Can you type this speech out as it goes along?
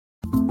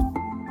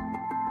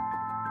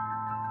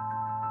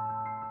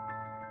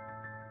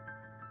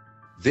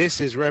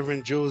This is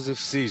Reverend Joseph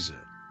Caesar,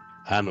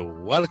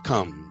 and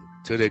welcome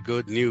to the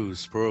Good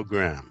News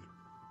program.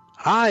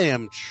 I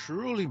am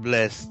truly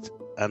blessed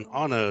and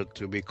honored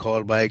to be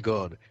called by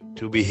God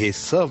to be His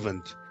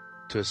servant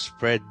to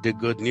spread the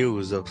good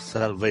news of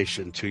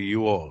salvation to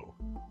you all.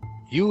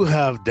 You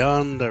have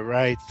done the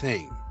right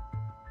thing.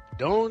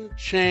 Don't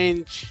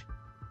change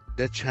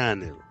the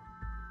channel.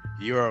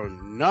 You are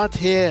not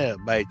here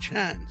by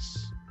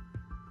chance,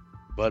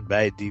 but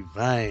by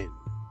divine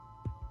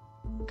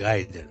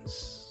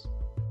guidance.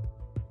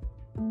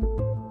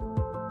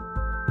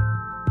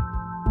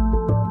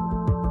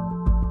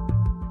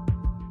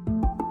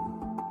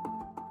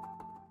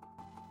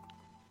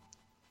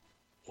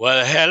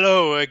 Well,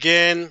 hello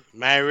again,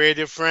 my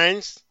radio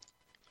friends.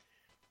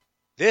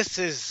 This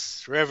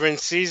is Reverend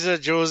Caesar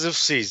Joseph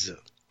Caesar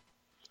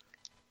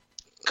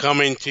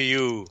coming to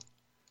you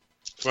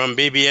from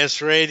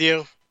BBS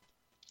Radio,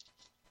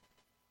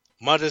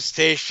 Mother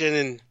Station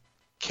in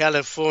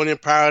California,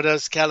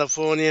 Paradise,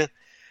 California,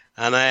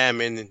 and I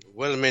am in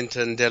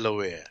Wilmington,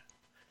 Delaware,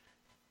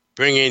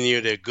 bringing you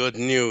the good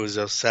news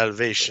of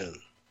salvation.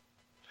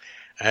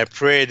 I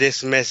pray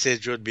this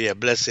message would be a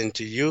blessing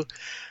to you,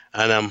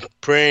 and I'm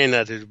praying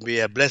that it will be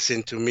a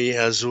blessing to me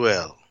as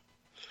well.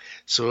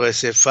 So I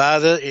say,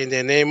 Father, in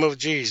the name of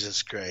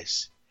Jesus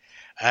Christ,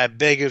 I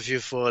beg of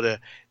you for the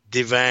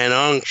divine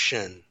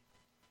unction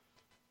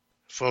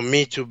for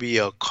me to be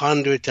your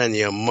conduit and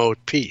your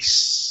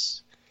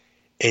mouthpiece.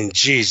 In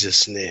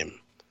Jesus' name.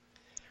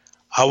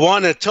 I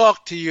want to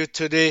talk to you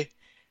today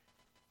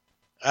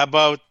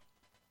about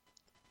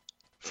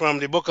from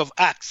the book of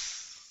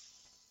Acts.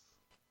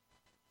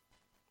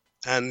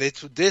 And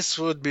this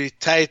would be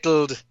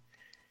titled,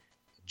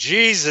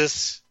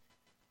 Jesus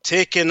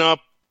Taken Up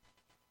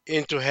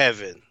into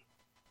Heaven.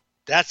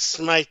 That's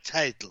my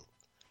title.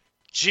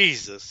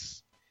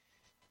 Jesus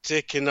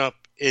Taken Up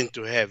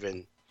into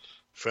Heaven.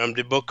 From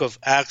the book of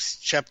Acts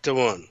chapter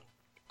 1.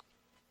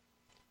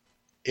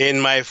 In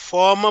my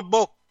former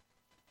book,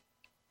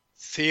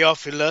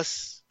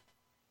 Theophilus,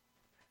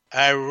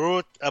 I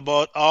wrote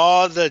about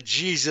all that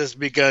Jesus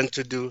began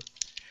to do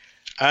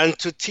and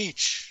to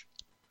teach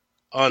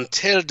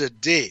until the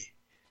day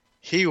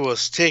he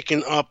was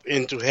taken up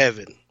into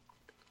heaven.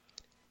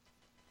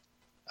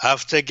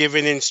 After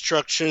giving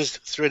instructions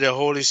through the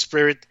Holy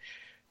Spirit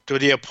to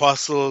the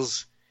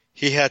apostles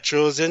he had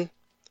chosen,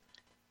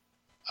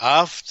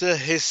 after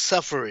his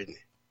suffering,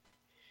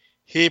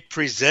 he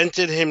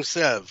presented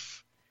himself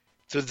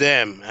to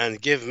them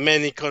and gave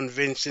many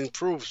convincing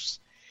proofs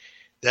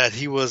that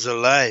he was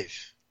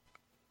alive.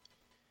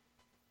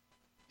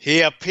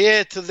 He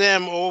appeared to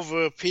them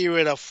over a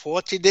period of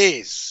 40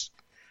 days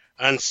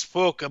and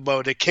spoke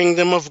about the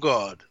kingdom of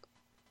God.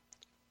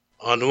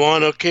 On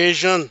one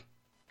occasion,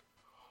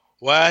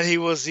 while he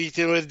was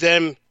eating with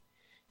them,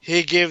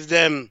 he gave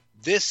them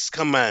this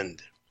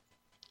command: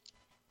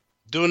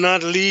 do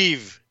not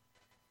leave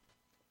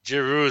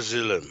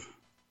Jerusalem,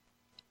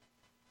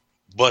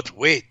 but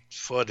wait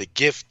for the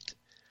gift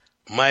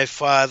my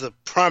Father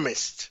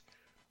promised,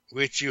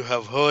 which you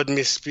have heard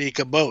me speak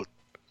about.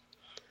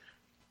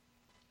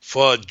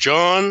 For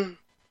John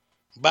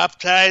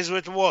baptized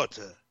with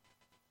water,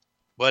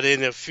 but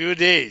in a few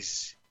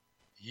days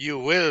you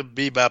will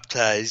be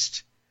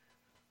baptized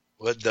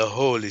with the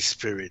Holy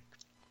Spirit.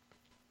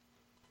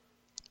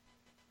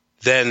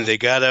 Then they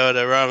gathered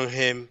around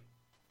him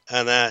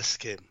and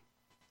asked him,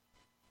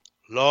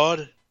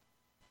 Lord,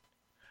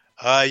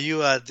 are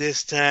you at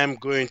this time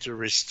going to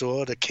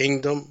restore the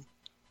kingdom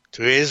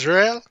to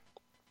Israel?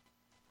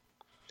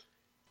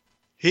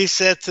 He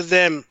said to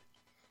them,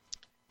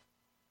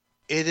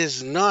 it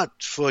is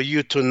not for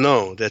you to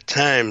know the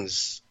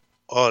times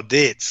or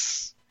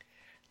dates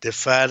the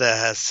Father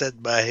has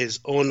set by his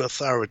own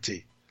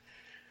authority,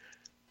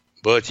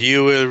 but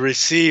you will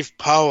receive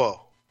power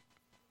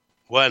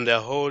when the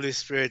Holy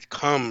Spirit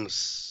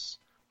comes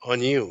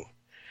on you,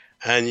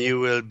 and you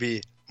will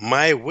be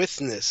my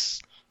witness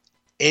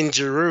in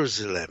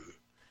Jerusalem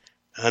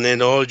and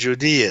in all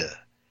Judea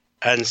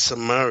and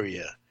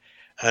Samaria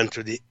and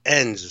to the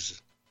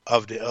ends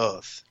of the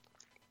earth.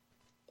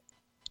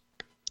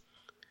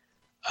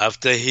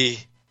 After he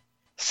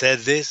said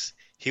this,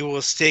 he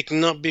was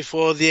taken up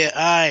before their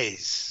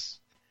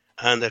eyes,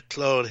 and a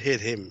cloud hid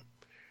him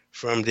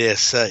from their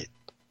sight.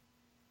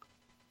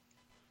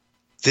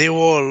 They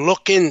were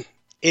looking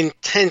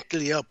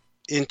intently up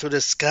into the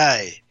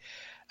sky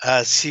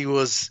as he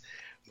was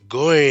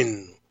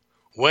going,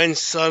 when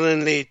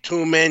suddenly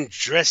 2 men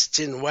dressed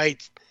in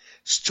white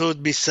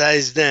stood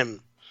beside them.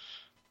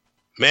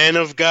 Men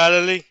of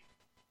Galilee,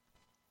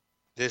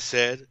 they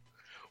said,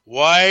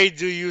 why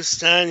do you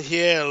stand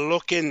here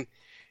looking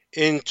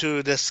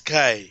into the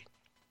sky?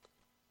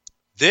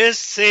 This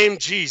same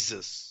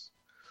Jesus,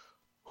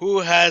 who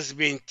has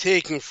been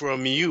taken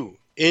from you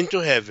into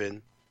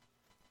heaven,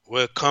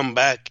 will come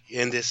back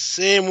in the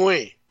same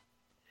way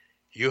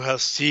you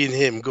have seen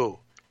him go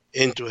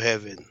into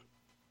heaven.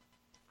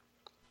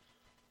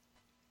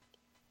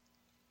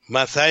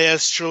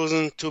 Matthias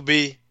chosen to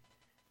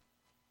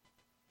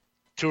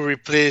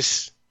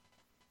replace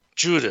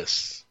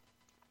Judas.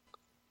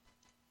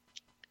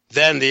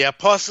 Then the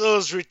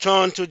apostles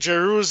returned to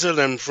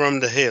Jerusalem from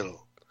the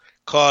hill,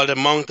 called the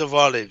Mount of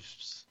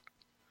Olives,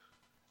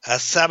 a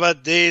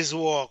Sabbath day's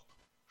walk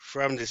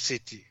from the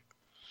city.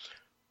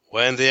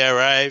 When they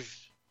arrived,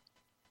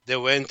 they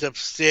went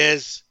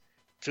upstairs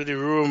to the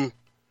room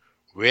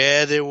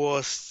where they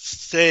were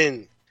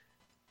staying.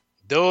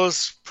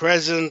 Those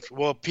present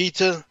were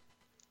Peter,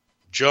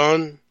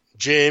 John,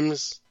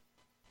 James,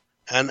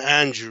 and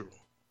Andrew,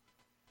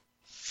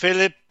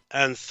 Philip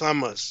and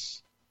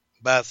Thomas,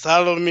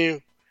 Bartholomew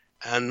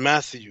and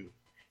Matthew,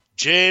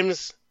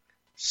 James,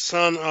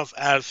 son of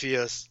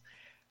Alphaeus,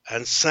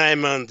 and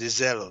Simon the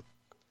Zealot,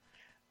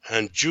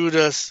 and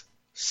Judas,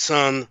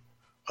 son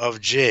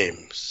of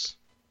James.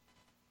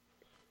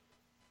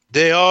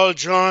 They all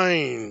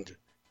joined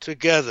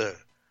together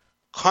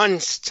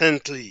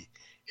constantly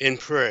in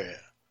prayer,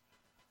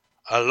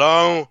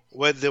 along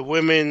with the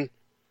women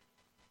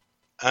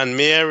and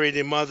Mary,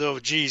 the mother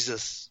of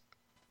Jesus,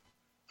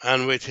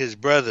 and with his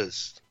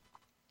brothers.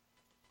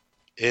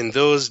 In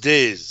those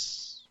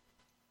days,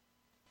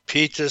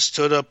 Peter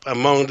stood up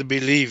among the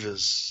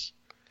believers,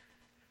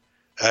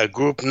 a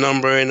group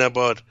numbering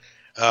about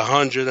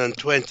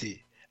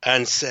 120,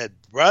 and said,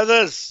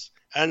 "Brothers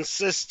and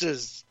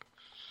sisters,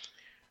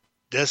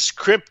 the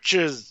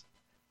scriptures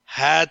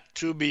had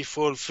to be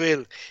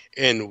fulfilled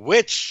in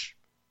which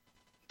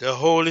the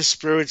Holy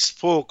Spirit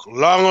spoke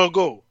long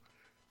ago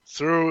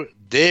through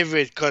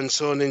David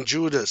concerning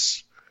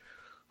Judas,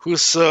 who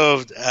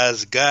served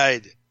as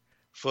guide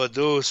for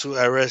those who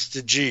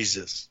arrested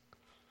Jesus.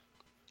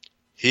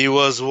 He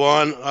was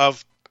one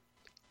of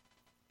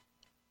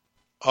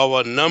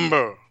our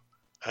number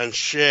and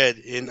shared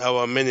in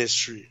our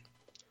ministry.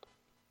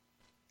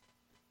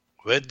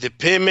 With the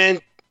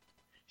payment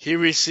he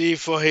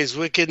received for his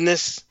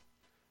wickedness,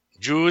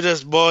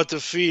 Judas bought a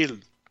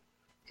field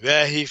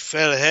where he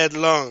fell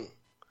headlong.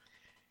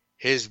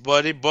 His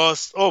body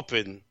burst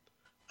open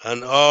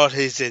and all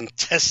his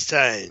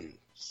intestines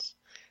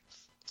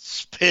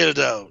spilled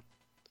out.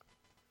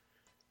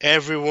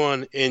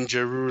 Everyone in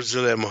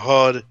Jerusalem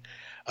heard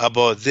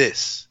about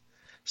this,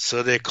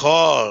 so they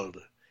called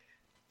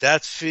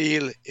that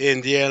field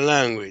in their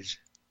language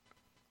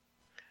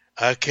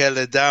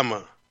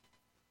Akeldama,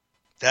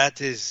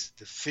 that is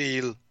the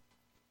field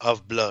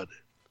of blood.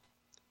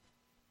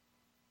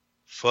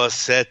 For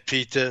said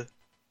Peter,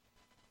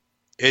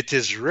 it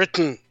is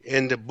written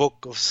in the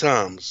book of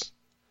Psalms,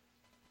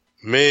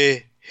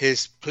 may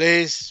his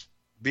place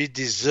be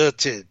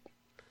deserted.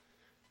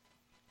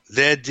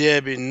 Let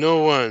there be no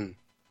one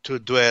to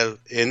dwell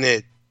in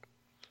it.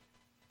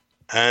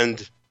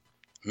 And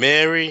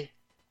Mary,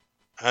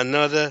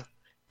 another,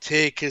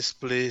 take his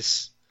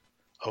place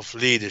of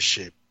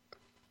leadership.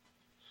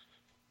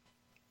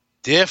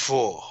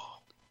 Therefore,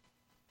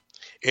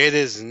 it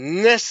is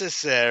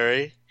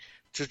necessary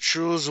to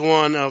choose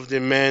one of the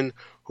men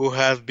who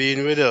have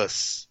been with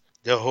us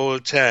the whole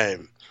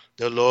time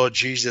the Lord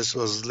Jesus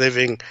was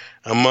living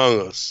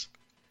among us,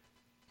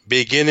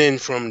 beginning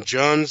from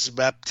John's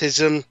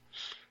baptism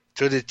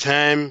to the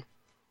time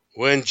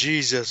when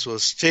Jesus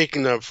was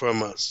taken up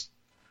from us.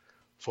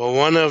 For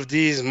one of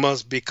these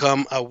must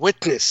become a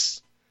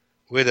witness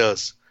with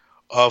us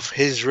of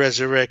his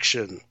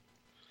resurrection.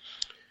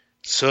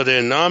 So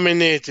they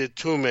nominated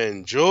 2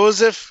 men,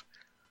 Joseph,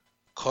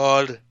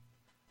 called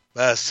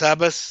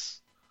Barsabbas,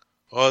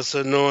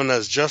 also known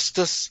as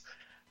Justus,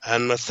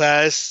 and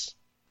Matthias.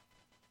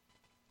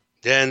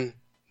 Then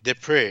they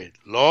prayed,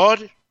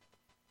 Lord,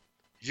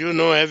 you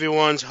know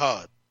everyone's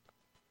heart.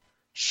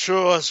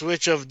 Show us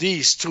which of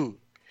these 2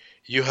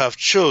 you have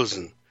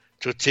chosen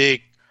to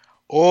take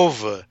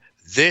over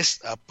this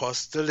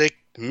apostolic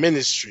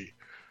ministry,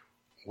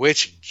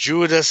 which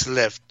Judas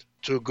left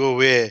to go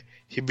where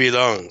he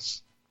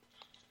belongs.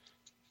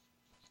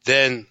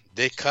 Then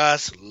they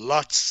cast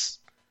lots,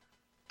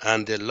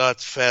 and the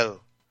lot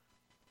fell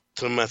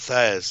to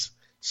Matthias,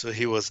 so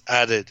he was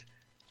added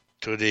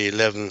to the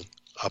 11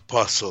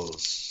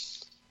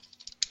 apostles.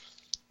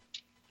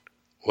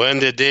 When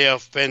the day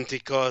of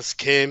Pentecost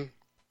came,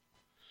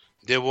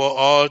 they were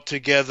all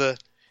together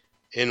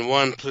in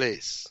one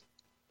place.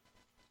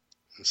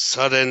 And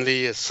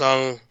suddenly a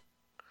sound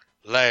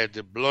like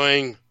the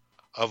blowing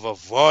of a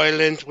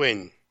violent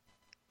wind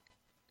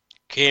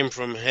came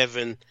from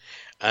heaven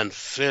and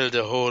filled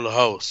the whole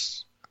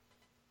house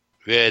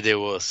where they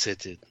were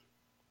seated.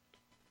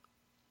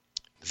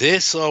 They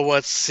saw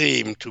what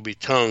seemed to be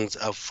tongues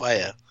of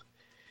fire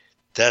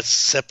that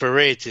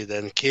separated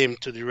and came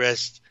to the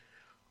rest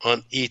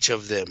on each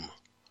of them.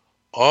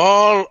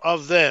 All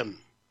of them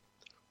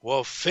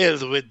were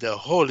filled with the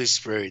Holy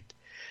Spirit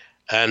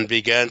and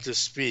began to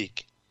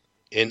speak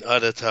in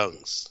other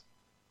tongues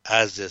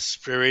as the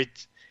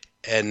Spirit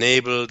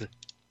enabled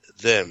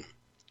them.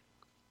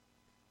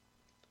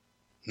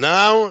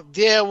 Now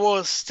there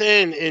was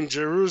staying in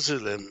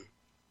Jerusalem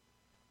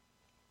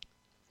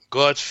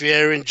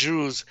God-fearing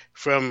Jews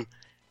from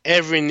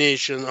every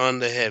nation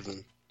under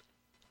heaven.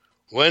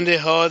 When they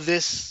heard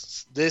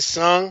this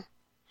song,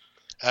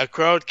 a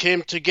crowd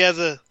came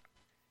together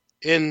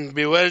in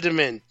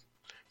bewilderment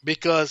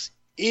because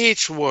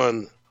each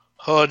one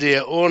heard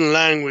their own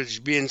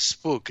language being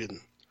spoken.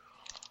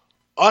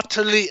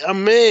 Utterly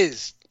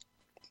amazed,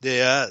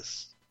 they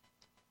asked,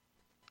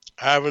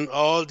 aren't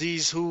all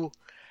these who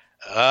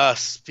are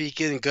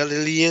speaking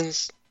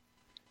Galileans?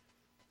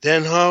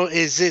 Then how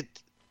is it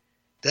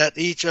that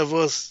each of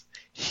us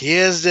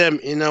hears them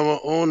in our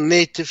own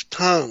native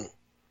tongue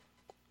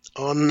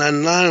or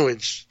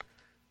language?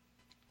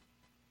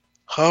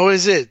 How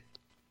is it?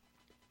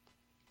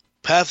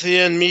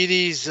 Parthian,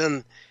 Medes,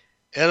 and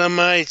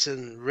Elamites,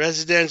 and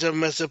residents of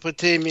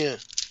Mesopotamia,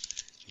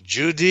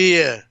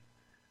 Judea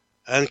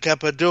and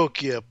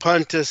Cappadocia,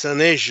 Pontus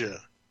and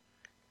Asia,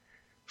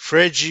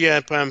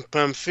 Phrygia and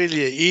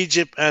Pamphylia,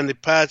 Egypt and the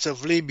parts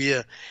of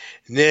Libya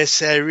near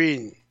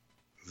Cyrene,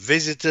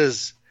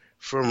 visitors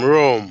from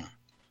Rome,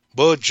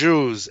 both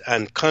Jews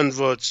and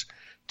converts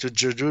to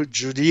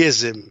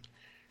Judaism,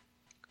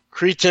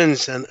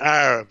 Cretans and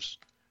Arabs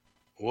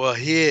were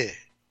here,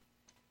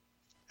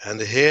 and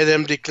to hear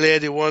them declare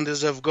the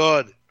wonders of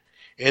God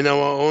in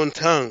our own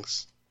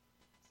tongues.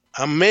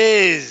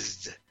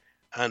 Amazed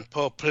and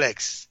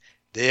perplexed,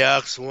 they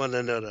asked one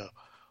another,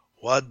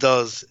 what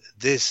does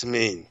this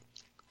mean?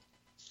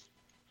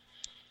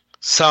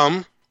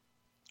 Some,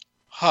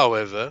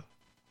 however,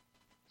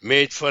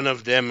 made fun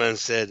of them and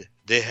said,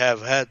 they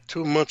have had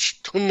too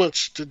much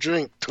to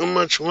drink, too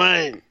much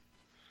wine.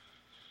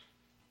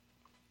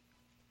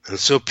 And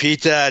so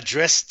Peter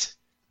addressed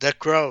the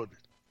crowd.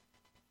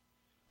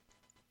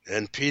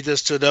 Then Peter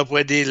stood up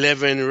with the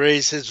 11,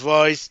 raised his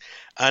voice,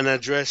 and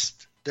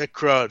addressed the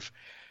crowd.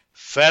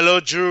 Fellow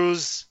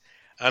Jews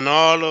and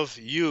all of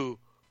you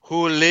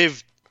who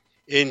live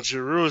in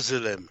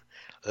Jerusalem,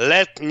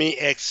 let me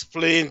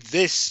explain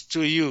this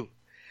to you.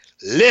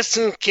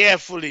 Listen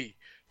carefully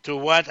to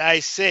what I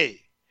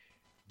say.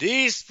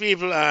 These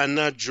people are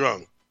not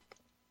drunk,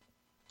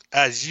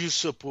 as you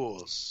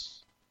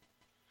suppose.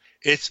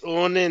 It's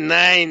only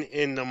 9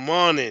 in the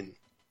morning.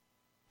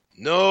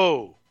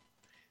 No,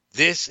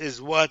 this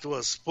is what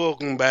was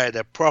spoken by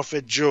the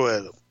prophet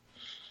Joel.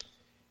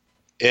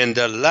 In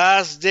the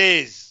last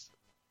days,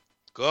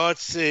 God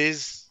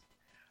says,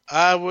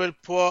 I will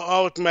pour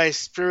out my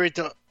spirit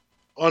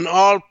on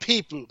all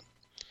people.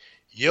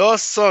 Your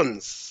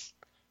sons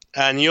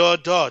and your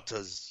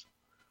daughters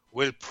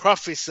will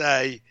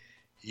prophesy.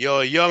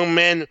 Your young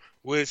men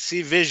will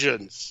see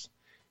visions.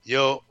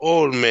 Your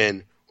old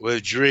men will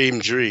dream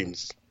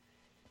dreams.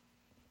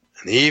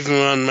 And even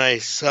on my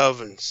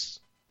servants,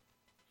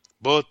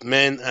 both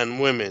men and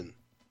women,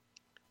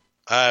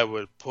 I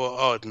will pour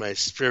out my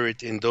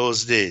spirit in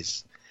those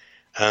days,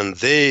 and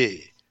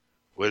they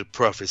will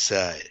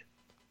prophesy.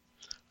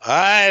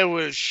 I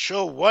will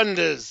show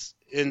wonders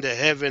in the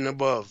heaven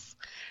above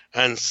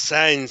and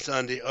signs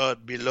on the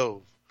earth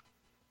below.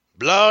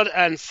 Blood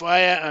and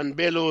fire and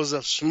billows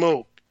of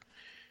smoke.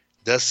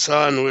 The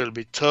sun will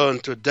be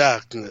turned to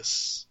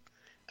darkness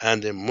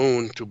and the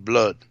moon to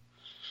blood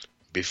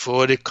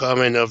before the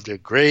coming of the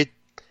great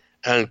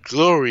and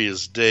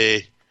glorious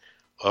day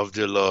of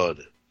the Lord.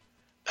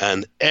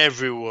 And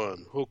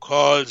everyone who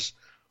calls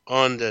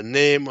on the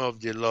name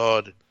of the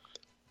Lord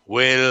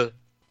will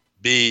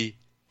be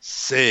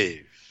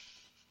saved.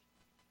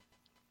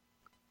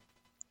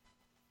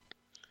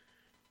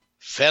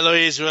 Fellow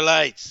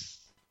Israelites,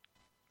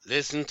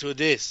 listen to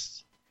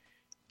this.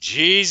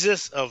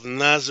 Jesus of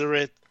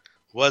Nazareth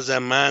was a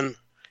man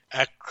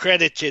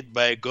accredited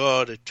by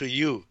God to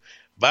you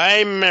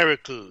by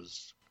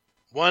miracles,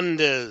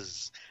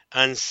 wonders,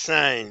 and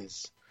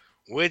signs,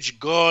 which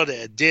God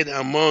did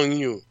among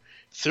you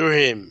through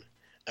him,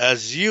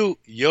 as you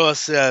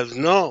yourselves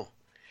know.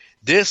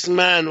 This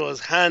man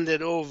was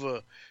handed over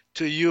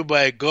to you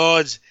by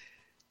God's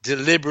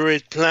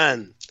deliberate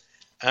plan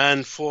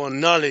and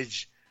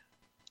foreknowledge,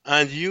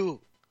 and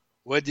you,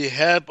 with the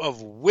help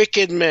of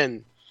wicked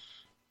men,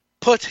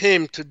 put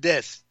him to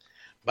death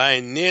by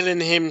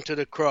nailing him to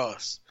the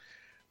cross.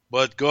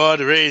 But God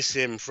raised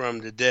him from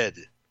the dead,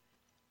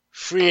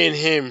 freeing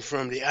him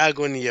from the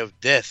agony of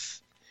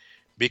death,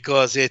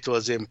 because it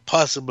was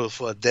impossible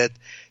for death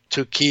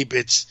to keep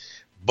its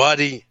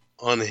body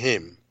on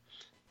him.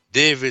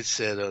 David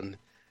said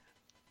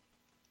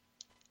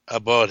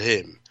about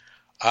him,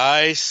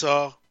 I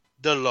saw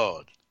the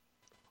Lord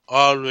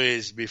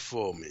always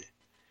before me,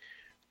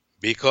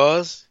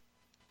 because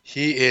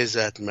he is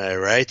at my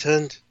right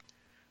hand,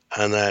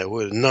 and I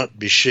will not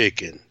be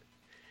shaken.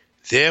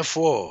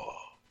 Therefore,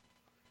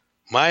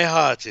 my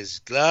heart is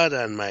glad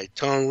and my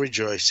tongue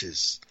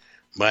rejoices.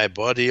 My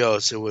body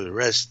also will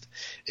rest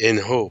in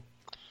hope.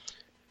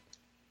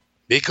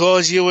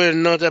 Because you will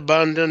not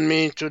abandon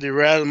me to the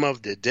realm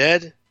of the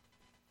dead,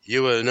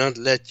 you will not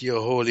let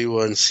your Holy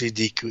One see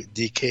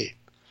decay.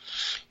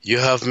 You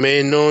have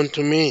made known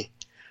to me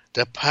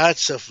the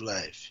paths of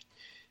life.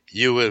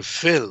 You will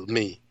fill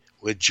me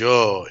with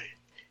joy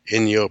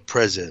in your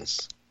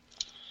presence.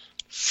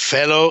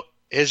 Fellow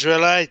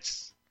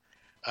Israelites,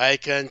 I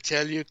can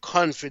tell you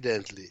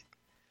confidently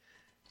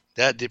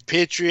that the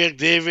patriarch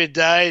David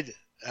died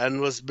and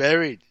was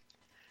buried,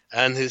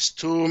 and his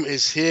tomb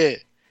is here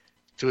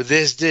to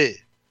this day.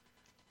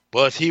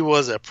 But he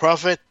was a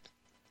prophet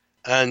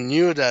and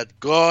knew that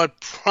God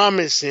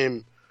promised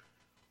him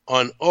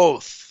on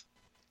oath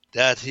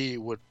that he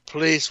would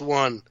place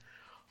one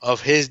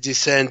of his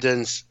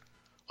descendants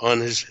on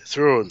his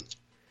throne.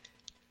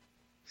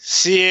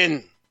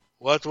 Seeing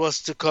what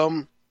was to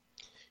come,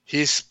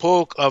 he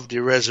spoke of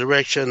the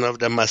resurrection of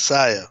the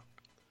Messiah,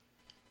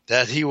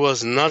 that he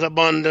was not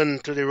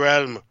abandoned to the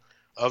realm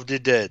of the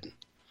dead,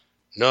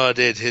 nor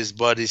did his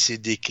body see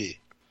decay.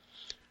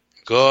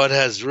 God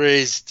has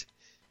raised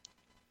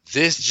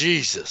this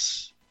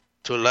Jesus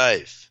to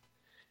life,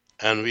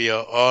 and we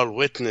are all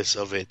witness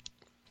of it.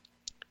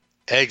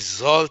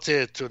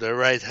 Exalted to the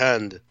right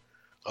hand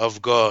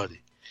of God,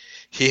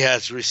 he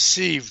has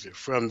received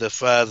from the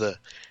Father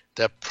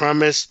the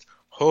promised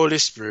Holy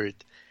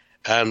Spirit,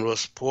 and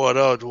was poured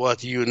out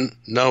what you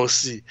now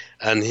see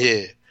and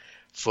hear.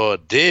 For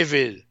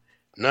David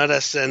not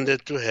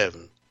ascended to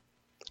heaven,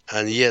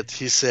 and yet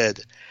he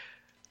said,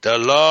 the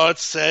Lord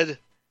said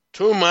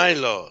to my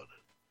Lord,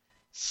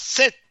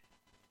 sit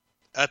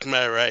at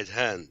my right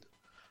hand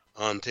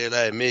until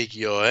I make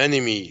your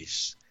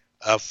enemies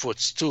a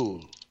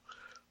footstool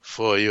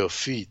for your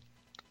feet.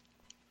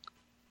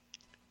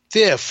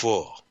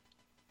 Therefore,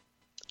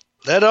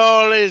 let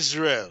all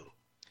Israel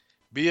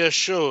be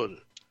assured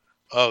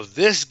of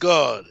this: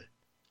 God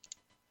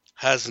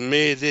has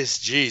made this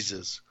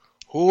Jesus,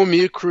 whom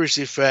you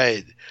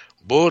crucified,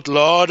 both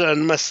Lord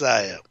and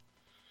Messiah.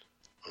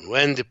 And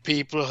when the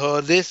people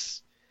heard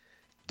this,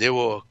 they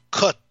were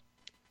cut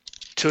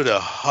to the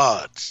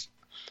heart,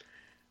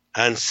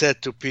 and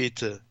said to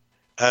Peter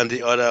and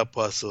the other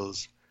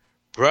apostles,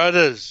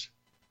 brothers,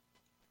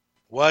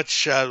 what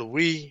shall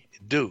we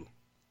do?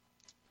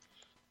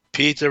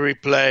 Peter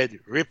replied,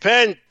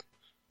 repent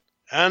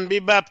and be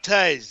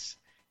baptized,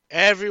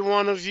 every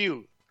one of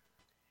you,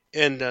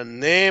 in the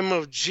name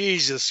of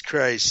Jesus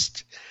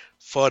Christ,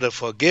 for the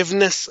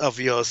forgiveness of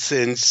your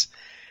sins,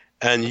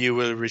 and you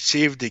will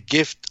receive the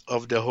gift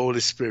of the Holy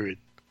Spirit.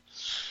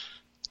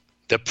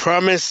 The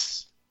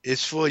promise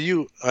is for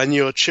you and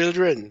your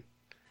children,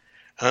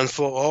 and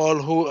for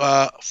all who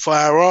are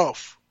far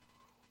off,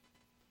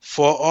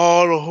 for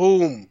all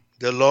whom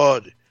the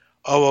Lord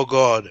our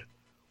God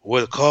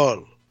will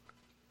call.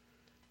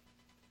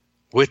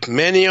 With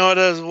many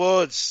other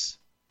words,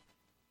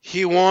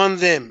 he warned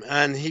them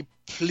and he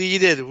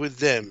pleaded with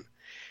them,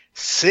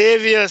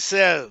 save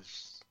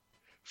yourselves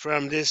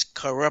from this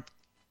corrupt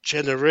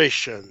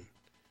generation.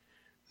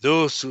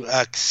 Those who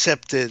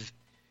accepted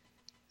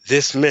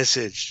this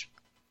message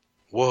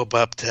were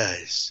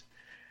baptized,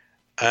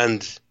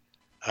 and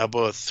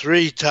about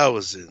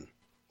 3,000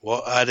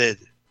 were added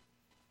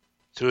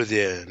to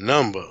their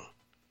number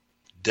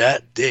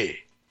that day.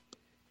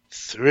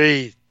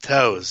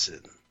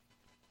 3,000.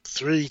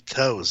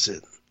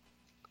 3,000.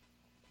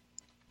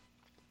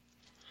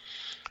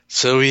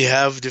 So we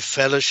have the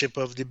fellowship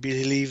of the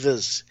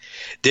believers.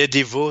 They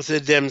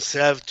devoted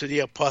themselves to the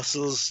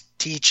apostles'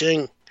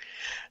 teaching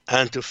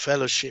and to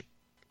fellowship,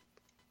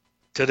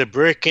 to the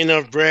breaking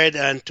of bread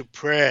and to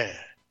prayer.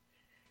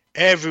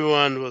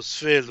 Everyone was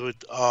filled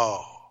with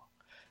awe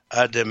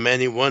at the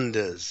many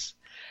wonders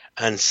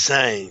and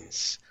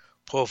signs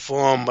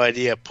performed by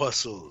the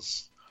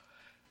apostles.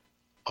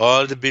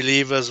 All the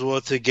believers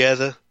were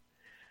together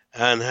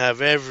and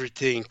have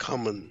everything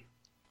common.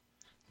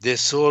 They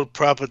sold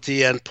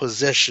property and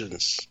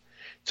possessions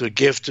to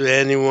give to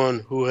anyone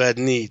who had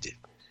need.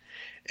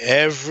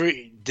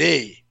 Every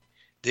day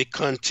they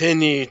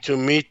continued to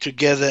meet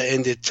together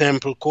in the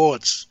temple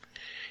courts.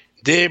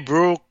 They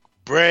broke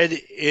bread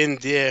in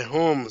their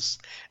homes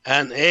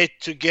and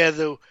ate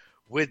together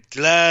with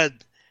glad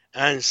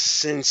and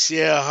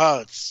sincere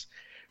hearts,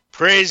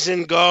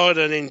 praising God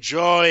and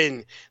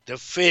enjoying the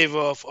favor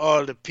of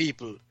all the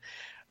people.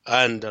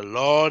 And the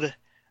Lord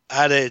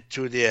added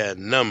to their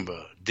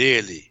number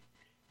daily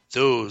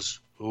those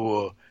who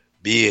were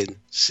being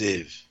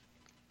saved.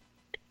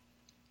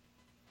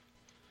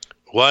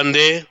 One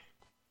day,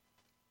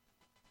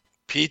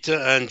 Peter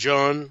and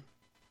John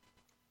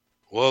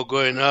were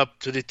going up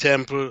to the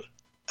temple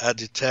at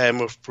the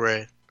time of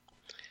prayer.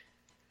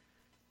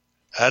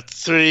 At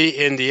 3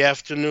 in the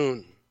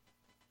afternoon,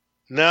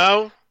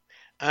 now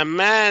a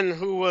man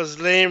who was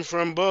lame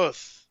from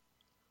birth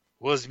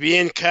was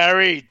being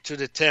carried to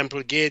the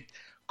temple gate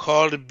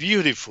called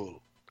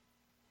Beautiful,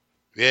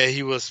 where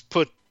he was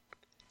put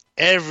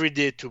every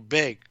day to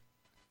beg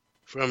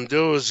from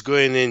those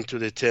going into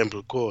the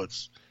temple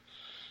courts.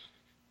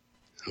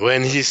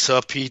 When he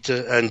saw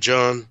Peter and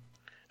John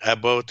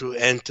about to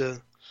enter,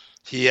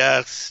 he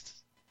asked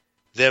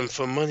them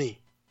for money.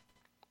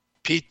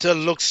 Peter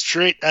looked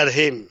straight at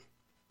him,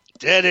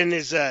 dead in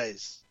his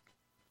eyes,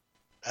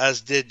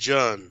 as did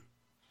John.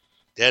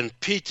 Then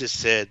Peter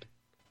said,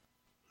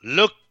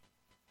 "Look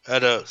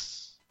at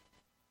us."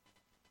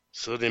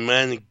 So the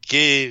man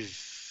gave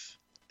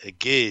a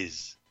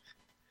gaze,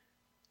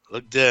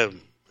 looked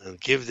them,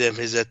 and gave them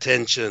his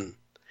attention,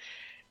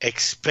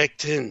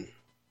 expecting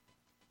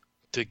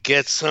to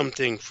get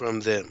something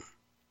from them.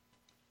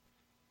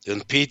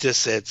 Then Peter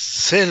said,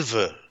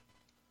 "Silver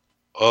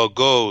or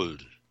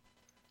gold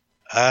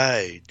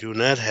I do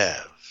not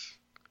have,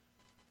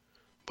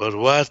 but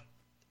what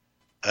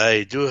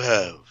I do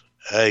have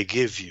I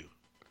give you.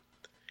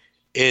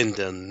 In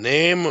the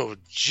name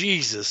of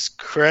Jesus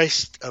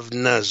Christ of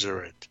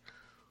Nazareth,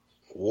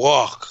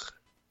 walk.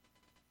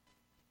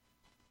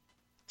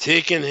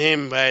 Taking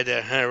him by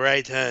the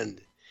right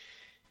hand,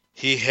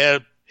 he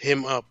helped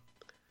him up,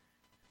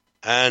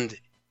 and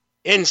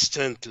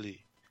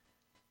instantly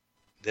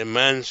the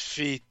man's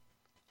feet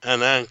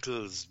and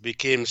ankles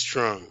became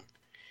strong.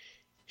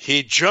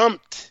 He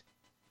jumped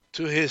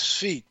to his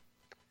feet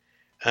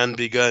and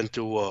began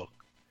to walk.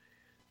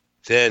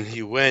 Then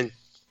he went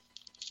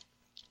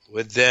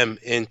with them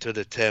into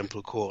the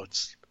temple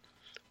courts,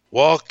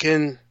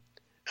 walking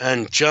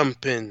and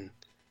jumping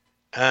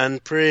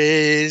and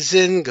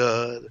praising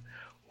God.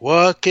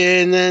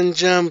 Walking and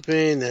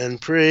jumping and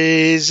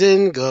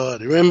praising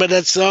God. Remember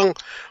that song?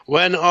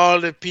 When all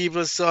the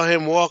people saw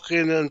him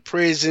walking and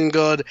praising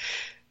God,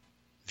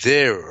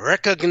 they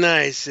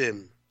recognized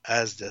him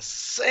as the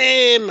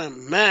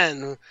same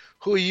man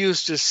who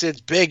used to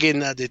sit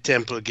begging at the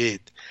temple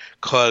gate,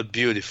 called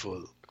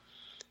Beautiful.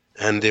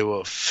 And they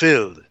were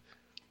filled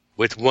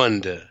with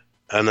wonder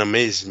and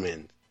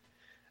amazement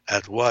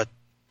at what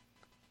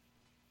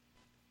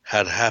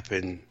had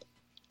happened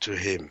to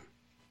him.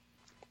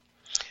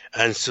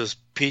 And so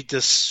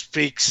Peter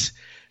speaks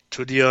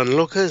to the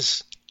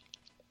onlookers.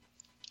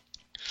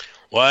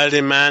 While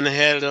the man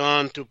held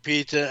on to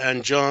Peter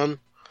and John,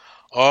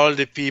 all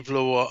the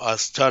people were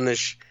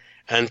astonished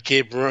and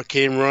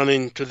came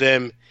running to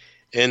them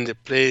in the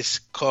place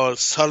called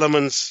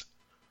Solomon's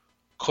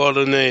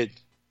Colonnade.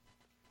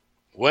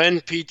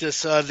 When Peter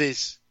saw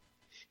this,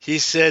 he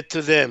said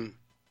to them,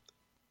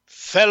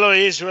 "Fellow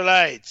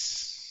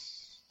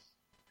Israelites,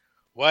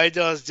 why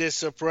does this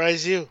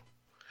surprise you?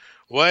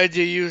 Why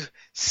do you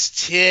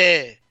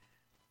stare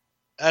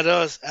at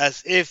us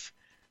as if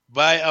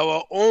by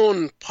our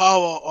own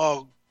power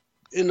or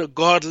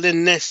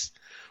godliness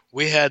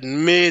we had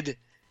made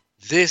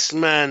this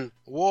man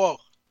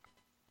walk?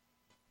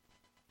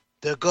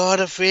 The God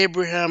of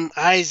Abraham,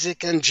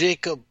 Isaac, and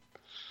Jacob,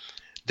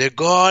 the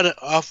God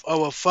of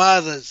our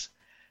fathers,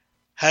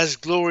 has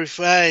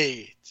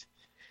glorified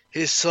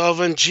his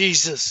servant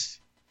Jesus.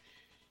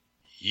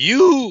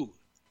 You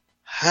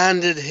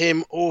handed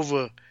him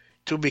over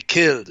to be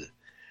killed,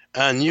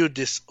 and you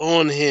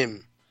disowned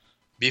him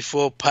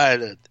before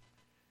Pilate,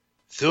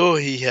 though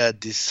he had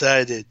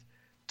decided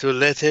to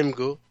let him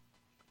go.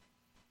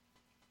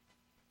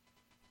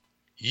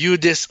 You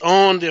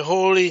disowned the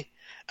holy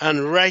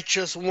and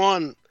righteous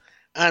one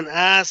and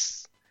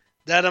asked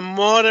that a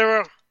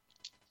murderer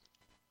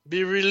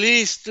be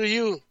released to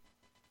you.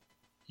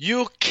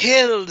 You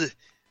killed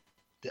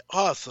the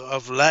author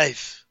of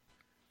life,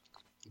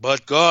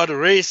 but God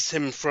raised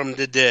him from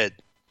the dead.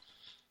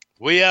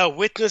 We are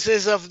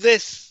witnesses of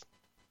this.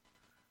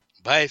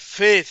 By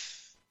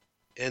faith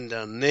in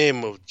the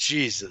name of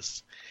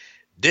Jesus,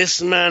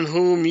 this man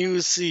whom you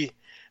see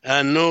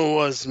and know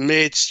was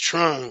made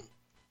strong.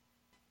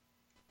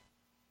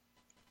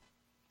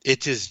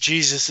 It is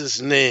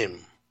Jesus'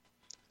 name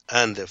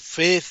and the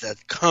faith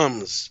that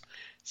comes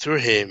through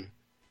him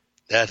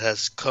that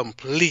has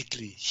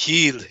completely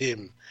healed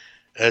him,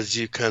 as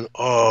you can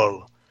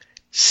all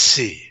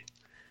see.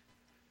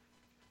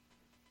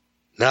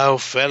 Now,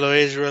 fellow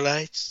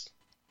Israelites,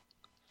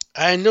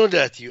 I know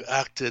that you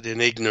acted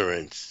in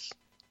ignorance,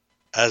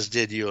 as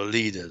did your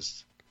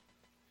leaders.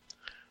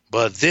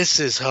 But this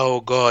is how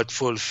God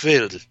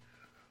fulfilled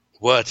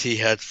what he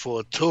had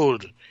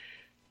foretold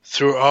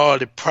through all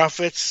the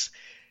prophets,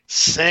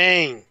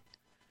 saying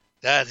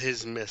that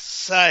his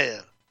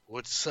Messiah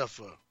would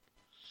suffer.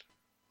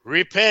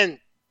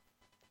 Repent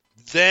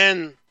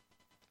then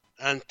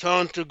and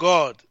turn to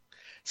God,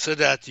 so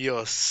that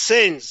your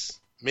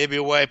sins may be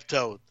wiped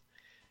out,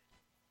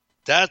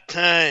 that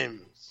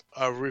times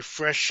of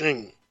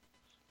refreshing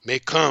may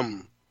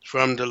come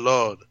from the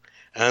Lord,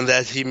 and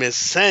that he may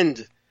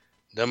send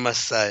the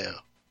Messiah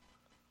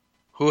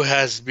who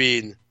has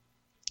been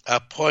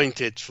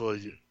appointed for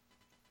you,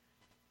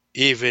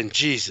 even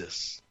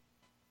Jesus.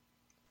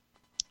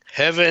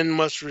 Heaven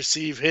must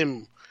receive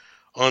him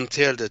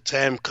until the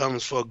time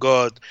comes for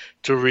God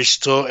to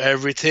restore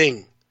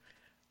everything,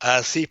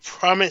 as he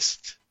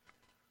promised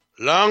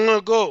long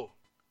ago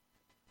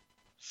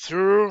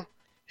through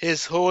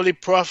his holy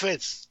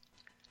prophets.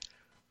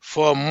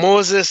 For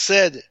Moses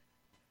said,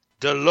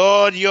 "The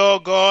Lord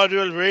your God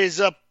will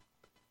raise up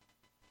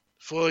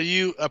for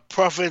you a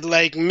prophet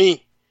like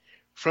me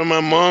from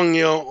among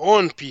your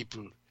own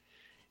people.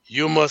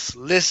 You must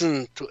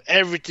listen to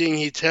everything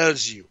he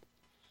tells you.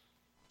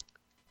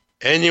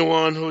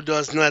 Anyone who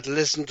does not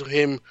listen to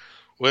him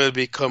will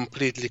be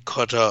completely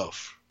cut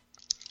off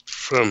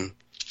from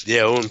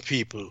their own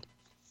people."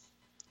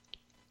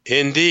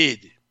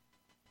 Indeed,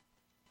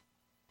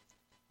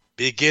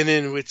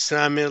 beginning with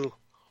Samuel,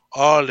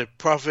 all the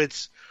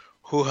prophets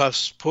who have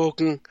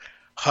spoken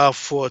have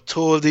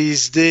foretold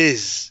these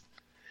days,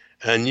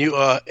 and you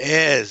are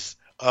heirs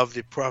of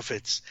the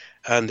prophets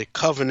and the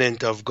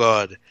covenant of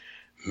God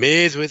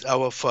made with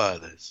our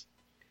fathers.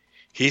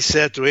 He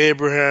said to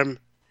Abraham,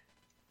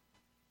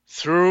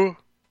 through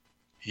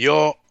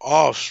your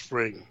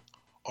offspring,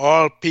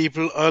 all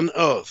people on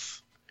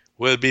earth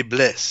will be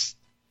blessed.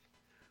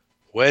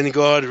 When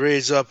God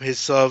raised up his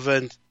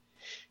servant,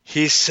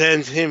 he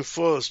sent him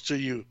first to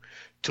you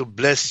to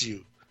bless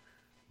you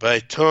by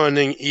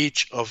turning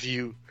each of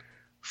you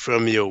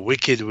from your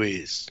wicked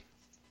ways.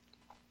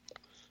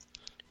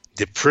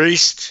 The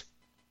priest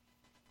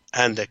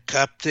and the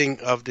captain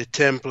of the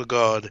temple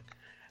guard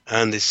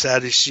and the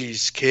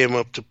Sadducees came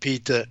up to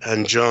Peter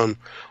and John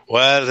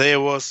while they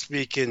were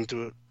speaking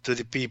to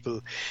the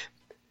people.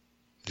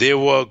 They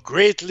were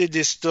greatly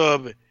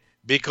disturbed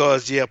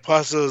because the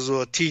apostles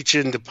were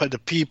teaching the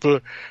people,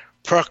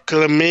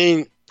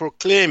 proclaiming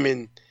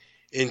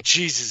in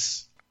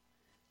Jesus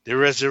the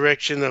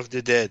resurrection of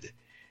the dead.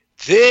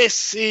 They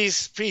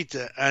seized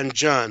Peter and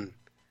John,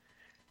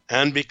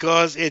 and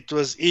because it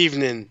was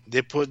evening,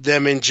 they put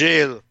them in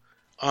jail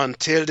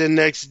until the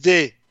next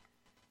day.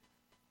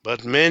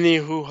 But many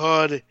who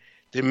heard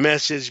the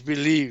message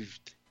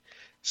believed.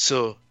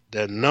 So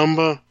the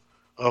number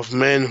of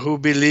men who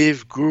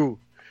believed grew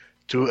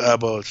to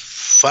about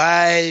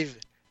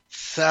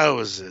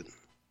 5,000.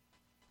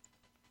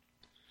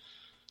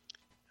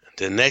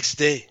 The next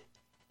day,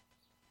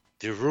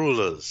 the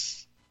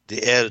rulers,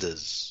 the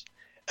elders,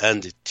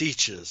 and the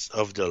teachers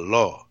of the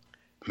law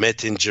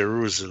met in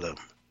Jerusalem.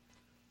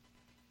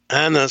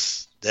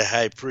 Annas, the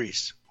high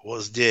priest,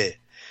 was there,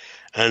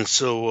 and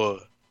so were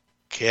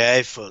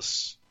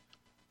Caiaphas,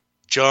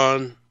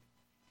 John,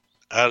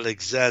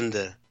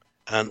 Alexander,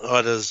 and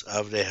others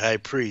of the high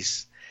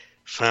priest's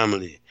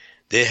family.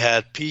 They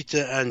had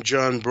Peter and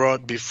John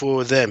brought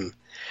before them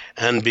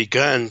and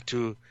began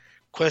to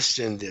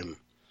question them.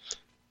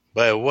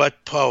 By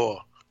what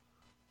power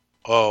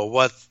or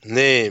what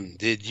name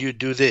did you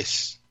do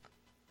this?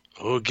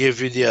 Who gave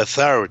you the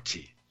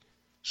authority,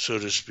 so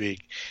to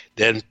speak?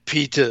 Then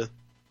Peter,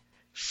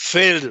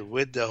 filled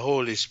with the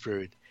Holy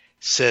Spirit,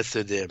 said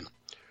to them,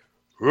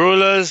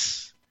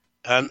 rulers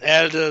and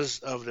elders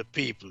of the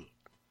people,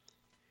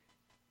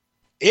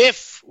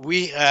 if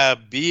we are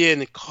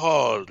being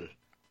called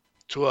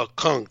to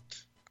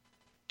account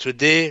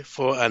today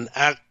for an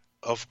act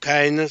of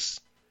kindness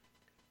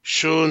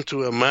shown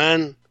to a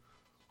man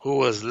who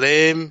was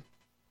lame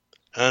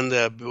and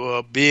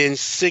being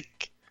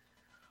sick,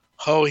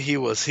 how he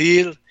was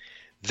healed,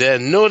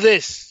 then know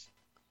this,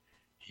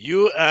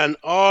 you and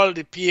all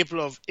the people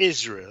of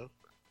Israel,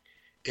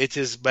 it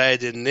is by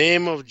the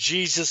name of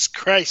Jesus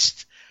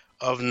Christ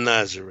of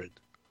Nazareth,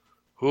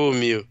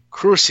 whom you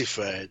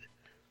crucified,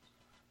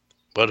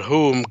 but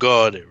whom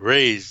God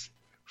raised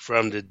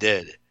from the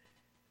dead.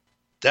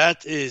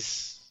 That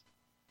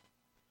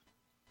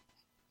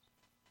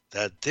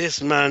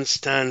this man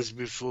stands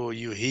before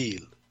you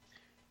healed.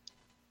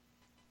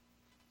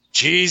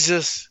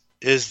 Jesus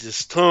is the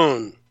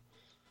stone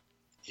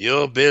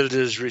your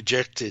builders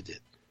rejected,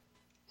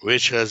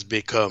 which has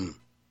become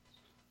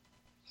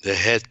the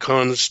head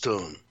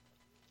cornerstone.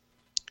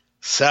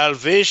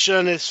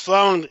 Salvation is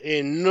found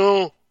in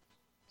no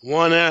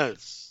one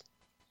else,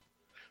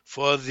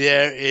 for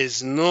there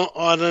is no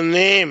other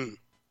name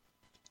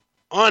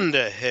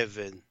under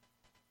heaven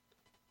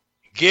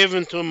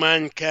given to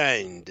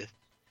mankind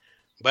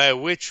by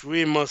which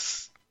we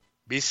must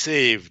be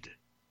saved.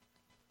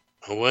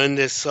 And when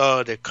they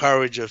saw the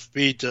courage of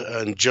Peter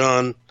and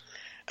John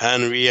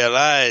and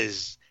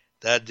realized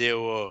that they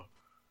were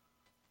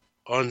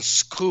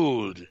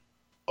unschooled,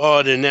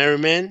 ordinary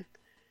men,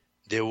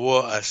 they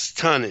were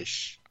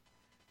astonished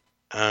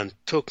and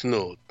took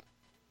note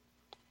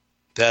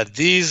that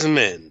these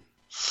men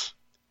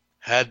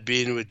had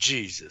been with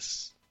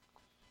Jesus.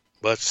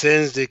 But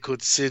since they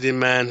could see the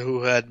man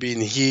who had been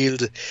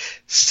healed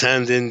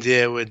standing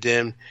there with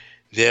them,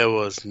 there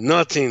was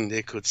nothing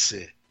they could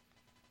say.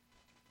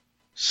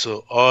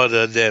 So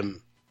ordered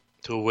them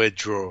to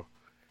withdraw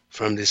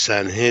from the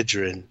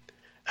Sanhedrin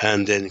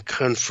and then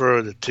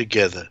conferred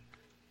together.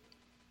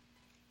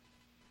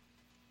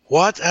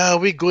 What are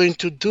we going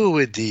to do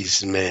with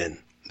these men?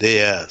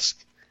 They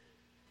asked.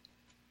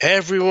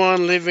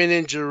 Everyone living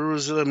in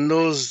Jerusalem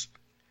knows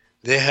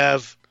they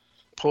have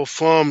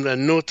performed a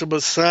notable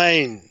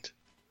sign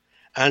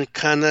and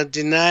cannot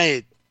deny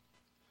it.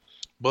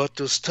 But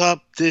to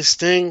stop this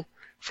thing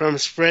from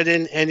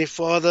spreading any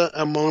further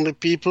among the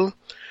people,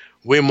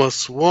 we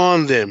must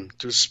warn them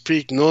to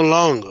speak no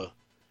longer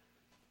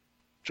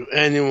to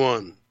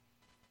anyone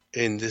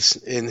in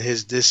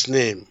this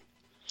name,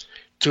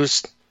 to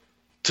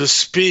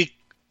speak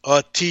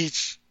or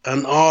teach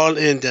and all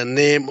in the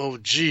name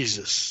of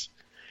Jesus.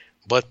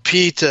 But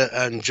Peter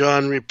and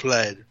John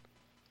replied,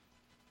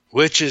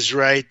 which is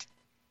right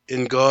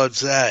in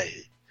God's eye,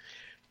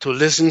 to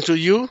listen to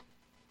you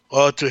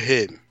or to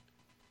him?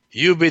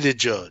 You be the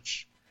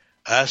judge.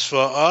 As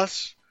for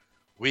us,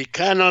 we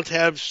cannot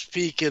help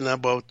speaking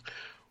about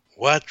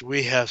what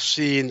we have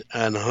seen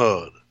and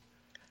heard.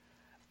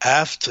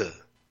 After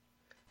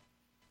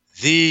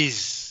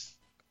these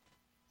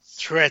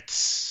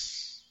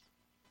threats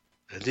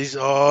And these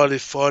are all the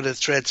further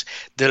threats.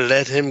 They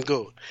let him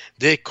go.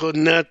 They could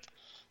not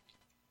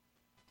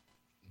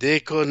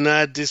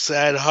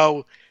decide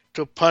how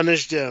to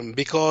punish them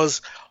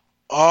because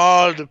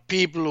all the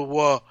people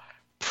were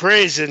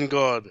praising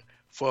God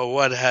for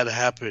what had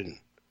happened.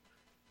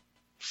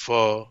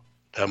 For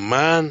the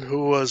man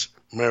who was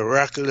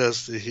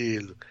miraculously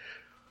healed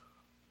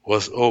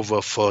was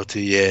over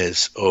 40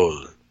 years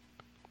old.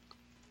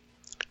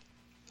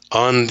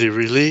 On the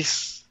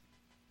release,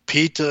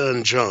 Peter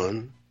and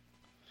John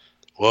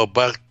were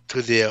back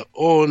to their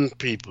own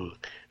people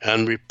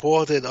and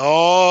reported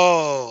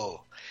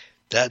all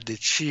that the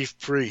chief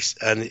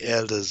priests and the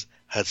elders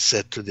had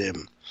said to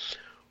them.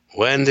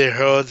 When they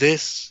heard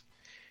this,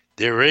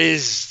 they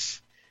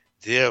raised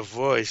their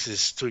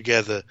voices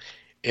together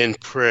in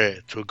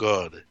prayer to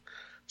God.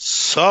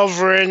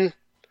 Sovereign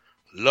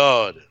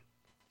Lord,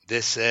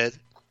 they said,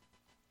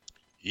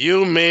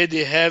 you made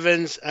the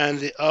heavens and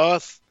the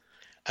earth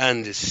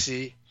and the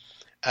sea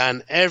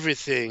and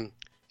everything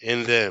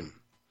in them.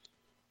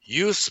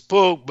 You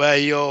spoke by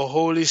your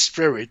Holy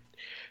Spirit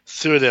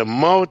through the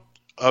mouth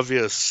of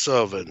your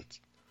servant,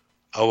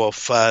 our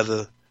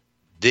father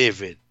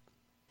David.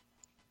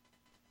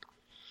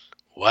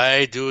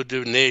 Why do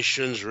the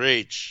nations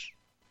rage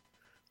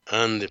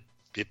and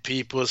the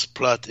peoples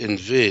plot in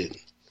vain?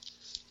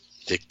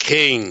 The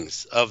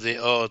kings of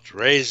the earth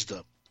raised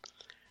up,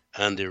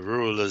 and the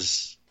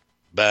rulers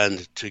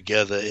band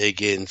together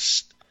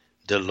against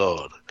the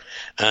Lord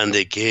and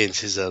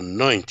against his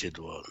anointed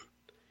one.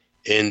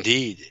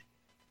 Indeed,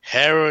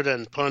 Herod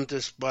and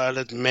Pontius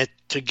Pilate met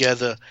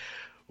together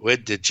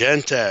with the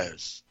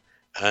Gentiles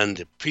and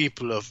the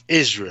people of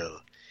Israel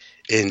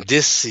in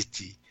this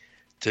city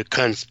to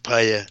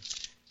conspire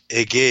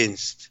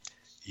against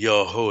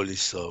your holy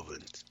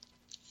servant.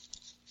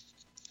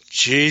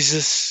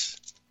 Jesus,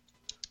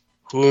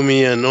 whom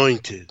he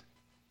anointed,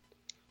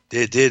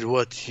 they did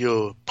what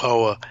your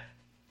power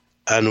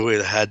and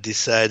will had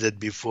decided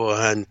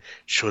beforehand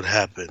should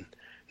happen.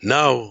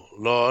 Now,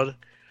 Lord,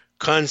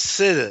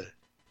 consider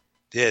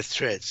their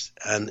threats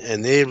and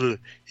enable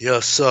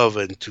your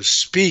servant to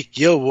speak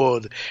your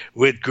word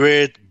with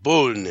great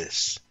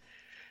boldness.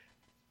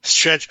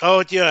 Stretch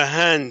out your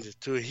hand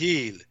to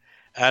heal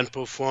and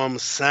perform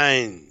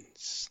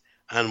signs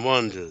and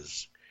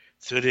wonders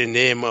through the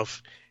name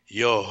of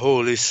your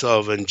holy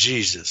servant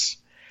Jesus.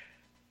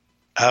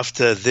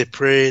 After they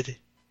prayed,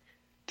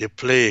 the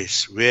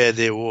place where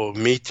they were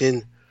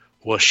meeting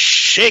was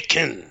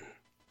shaken,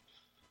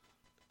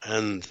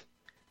 and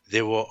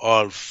they were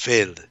all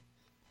filled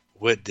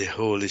with the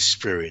Holy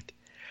Spirit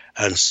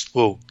and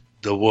spoke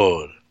the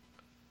word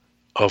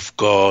of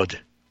God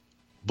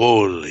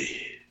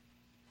boldly.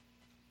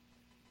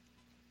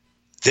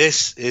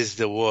 This is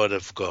the word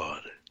of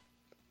God.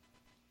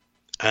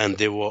 And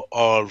they were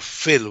all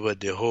filled with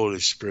the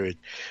Holy Spirit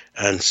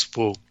and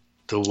spoke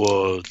the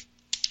word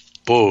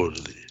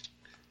boldly.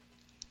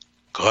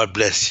 God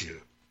bless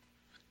you.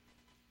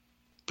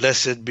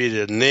 Blessed be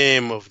the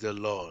name of the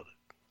Lord.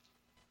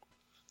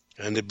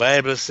 And the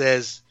Bible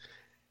says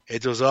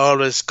it was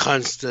always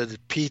constant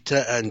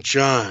Peter and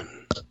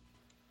John.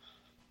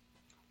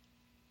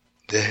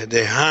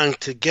 They hung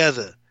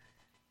together.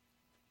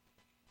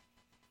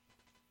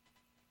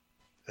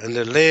 And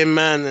the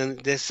layman, and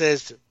they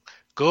says,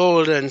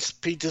 gold, and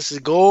Peter says,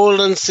 gold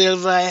and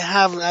silver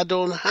I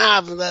don't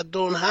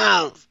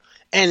have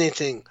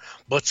anything,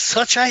 but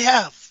such I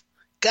have.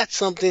 Got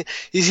something.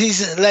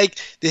 He's like,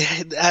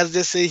 as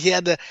they say, he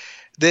had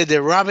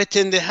the rabbit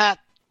in the hat,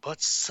 but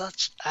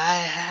such I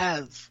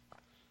have.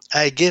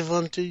 I give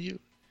unto you.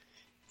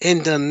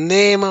 In the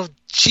name of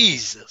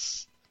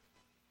Jesus.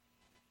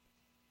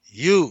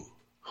 You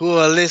who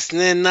are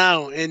listening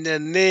now, in the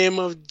name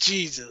of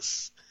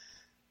Jesus,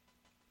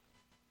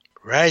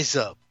 rise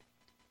up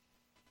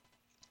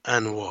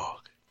and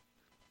walk.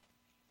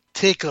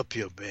 Take up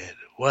your bed,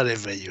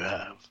 whatever you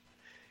have.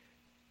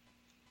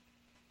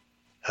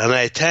 And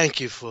I thank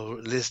you for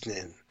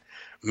listening.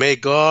 May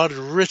God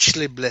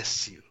richly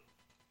bless you.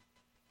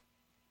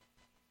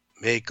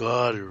 May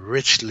God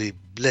richly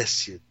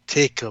bless you.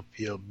 Take up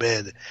your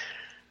bed,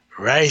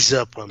 rise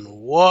up and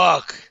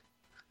walk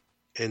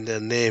in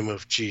the name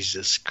of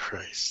Jesus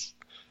Christ.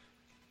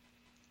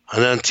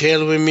 And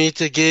until we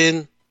meet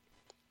again,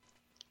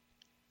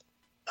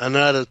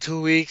 another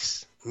 2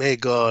 weeks, may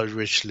God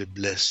richly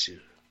bless you.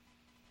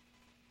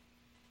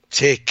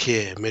 Take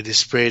care. May the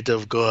Spirit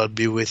of God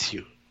be with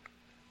you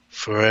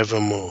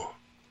forevermore.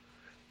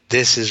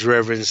 This is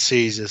Reverend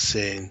Caesar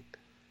saying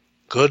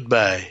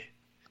goodbye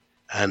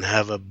and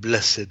have a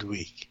blessed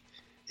week.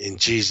 In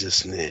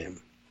Jesus'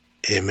 name,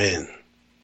 amen.